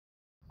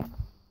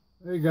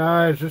Hey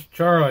guys, this is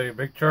Charlie,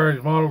 Big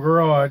Charlie's Model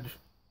Garage.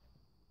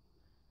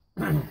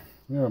 We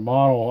have a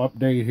model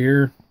update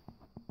here.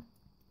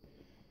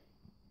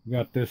 We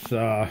got this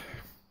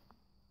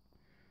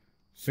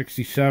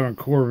 67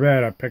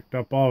 Corvette I picked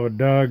up off of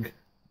Doug.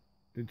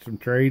 Did some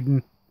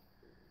trading.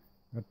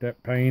 Got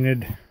that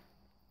painted.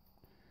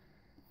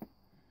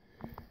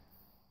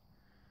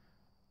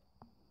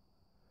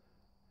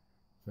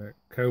 That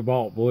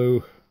cobalt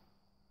blue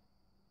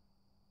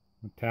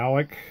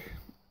metallic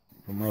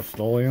from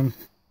Rust-Oleum.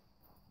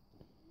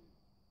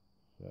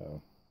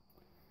 So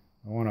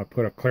I want to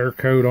put a clear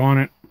coat on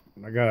it.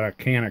 I got a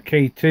can of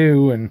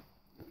K2, and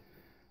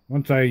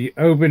once I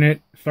open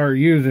it, start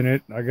using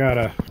it, I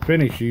gotta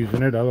finish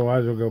using it,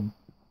 otherwise it'll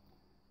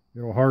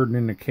harden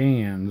in the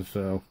cans.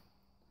 So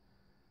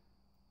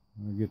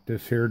I'll get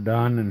this here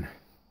done, and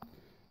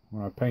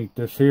when I paint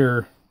this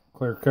here,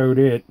 clear coat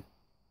it,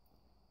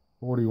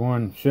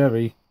 41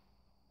 Chevy,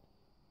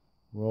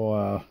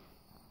 we'll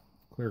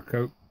clear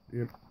coat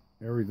it,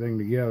 everything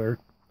together.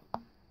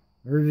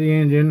 There's the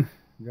engine,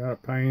 got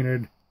it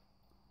painted.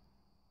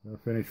 Gotta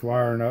finish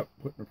wiring up,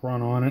 putting the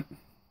front on it.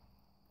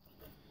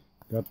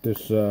 Got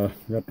this,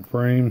 got the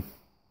frame,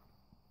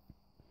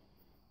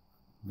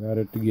 got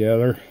it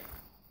together,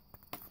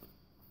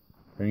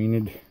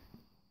 painted.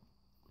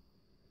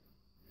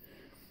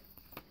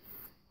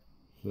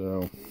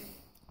 So,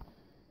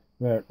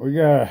 but we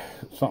got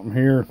something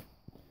here.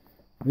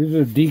 These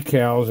are the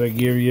decals they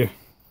give you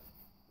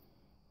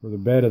for the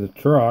bed of the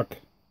truck.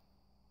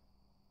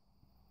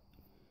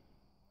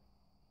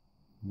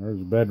 There's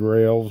the bed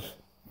rails.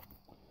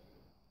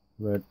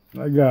 But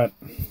I got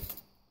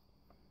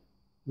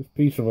this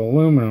piece of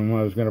aluminum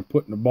I was going to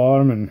put in the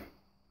bottom and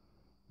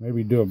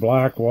maybe do a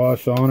black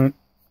wash on it,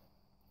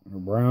 or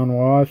brown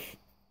wash.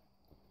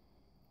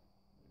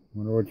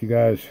 Wonder what you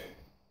guys,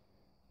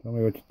 tell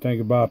me what you think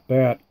about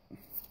that.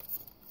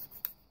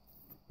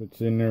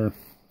 It's in there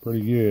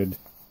pretty good.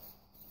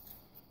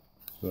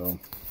 So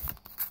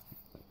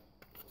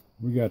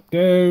we got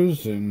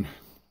those, and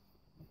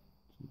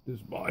get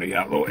this body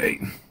out of the way.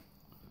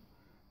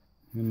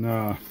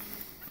 And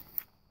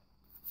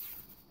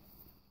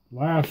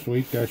last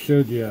week I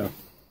showed you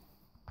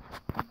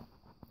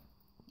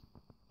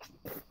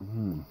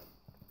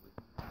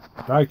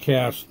a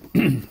die-cast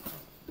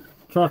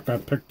truck I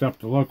picked up at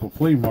the local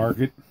flea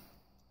market,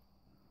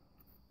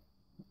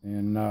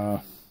 and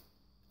I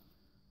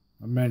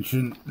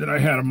mentioned that I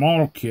had a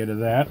model kit of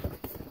that.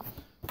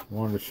 I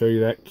wanted to show you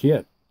that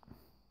kit.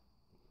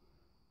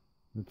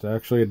 It's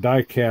actually a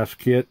die-cast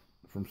kit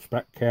from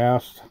Spec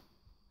Cast,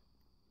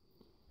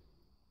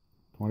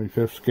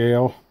 25th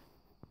scale.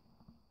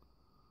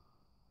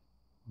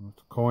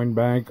 It's a coin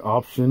bank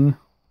option.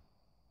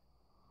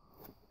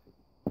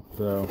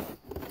 So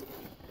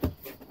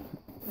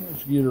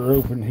let's get her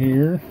open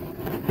here.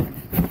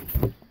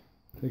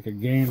 Take a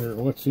gander at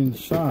what's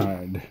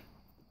inside.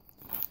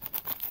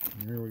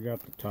 Here we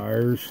got the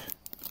tires.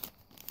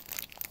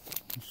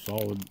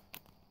 Solid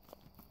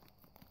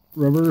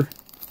rubber.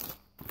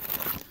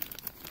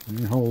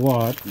 And a whole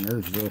lot. And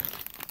there's the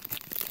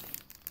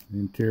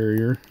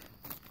interior.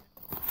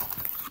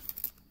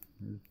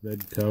 There's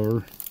bed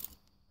cover.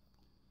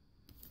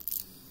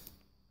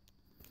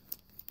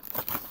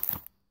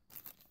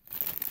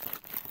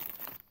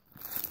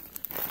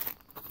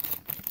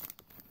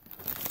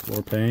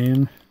 Floor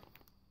pan.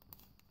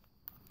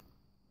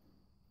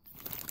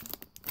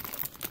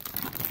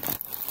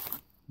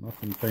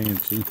 Nothing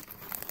fancy.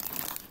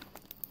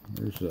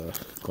 There's a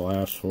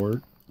glass for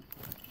it.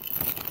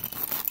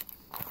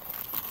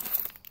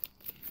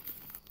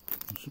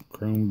 Some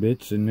chrome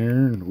bits in there,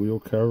 and wheel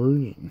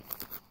covers. And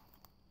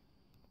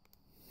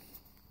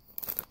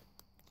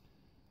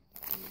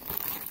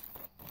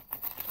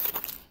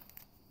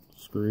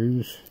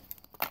screws.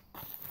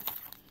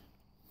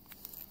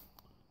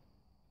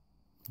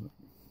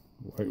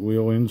 White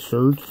wheel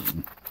inserts.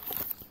 And some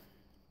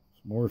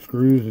more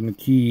screws and the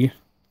key.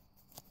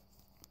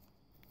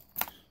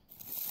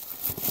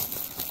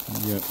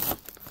 You got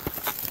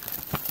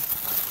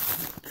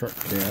truck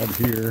cab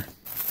here.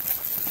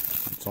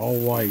 It's all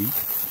white,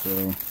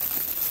 so I'll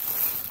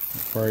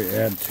probably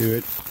add to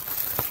it.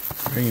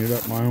 Painted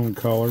up my own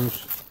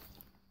colors.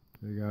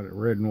 They got it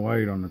red and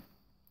white on the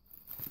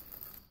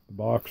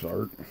box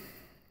art.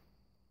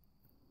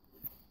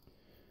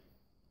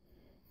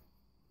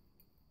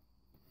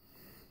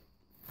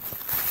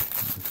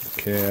 There's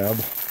the cab.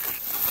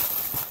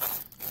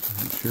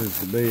 Here's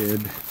the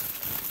bed.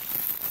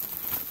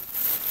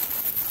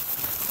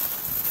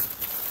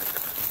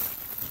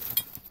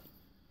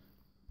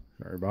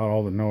 Sorry about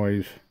all the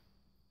noise.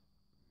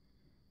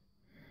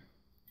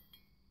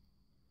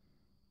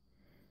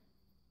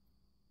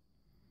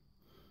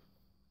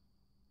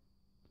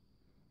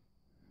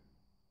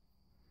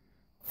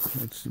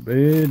 That's the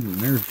bed, and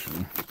there's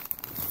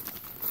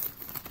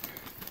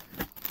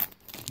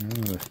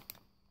the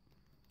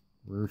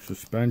rear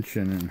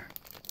suspension and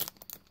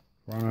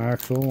front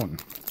axle,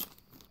 and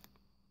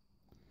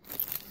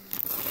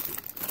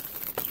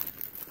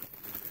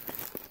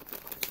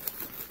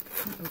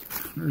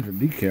There's a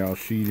decal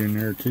sheet in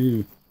there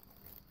too.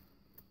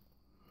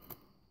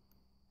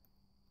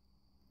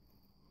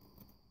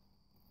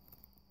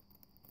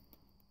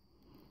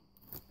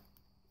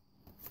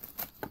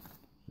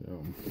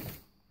 So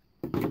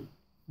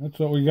that's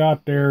what we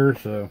got there.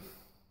 So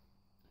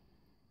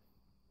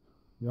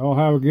y'all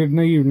have a good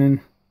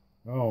evening.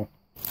 Oh,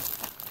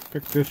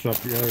 picked this up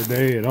the other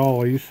day at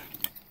Ollie's.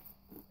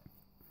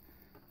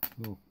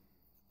 Little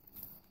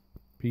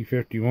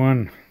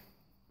P-51D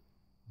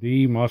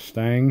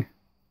Mustang.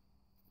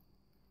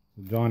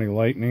 The Johnny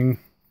Lightning.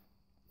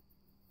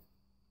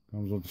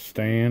 Comes with a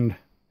stand.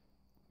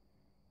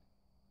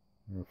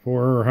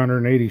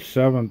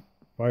 487th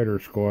Fighter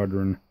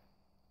Squadron.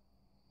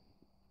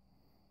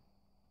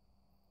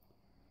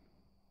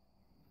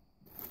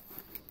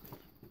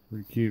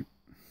 Pretty cute.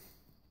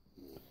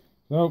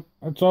 So,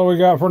 that's all we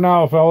got for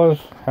now, fellas.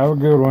 Have a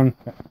good one.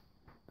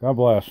 God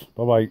bless.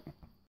 Bye-bye.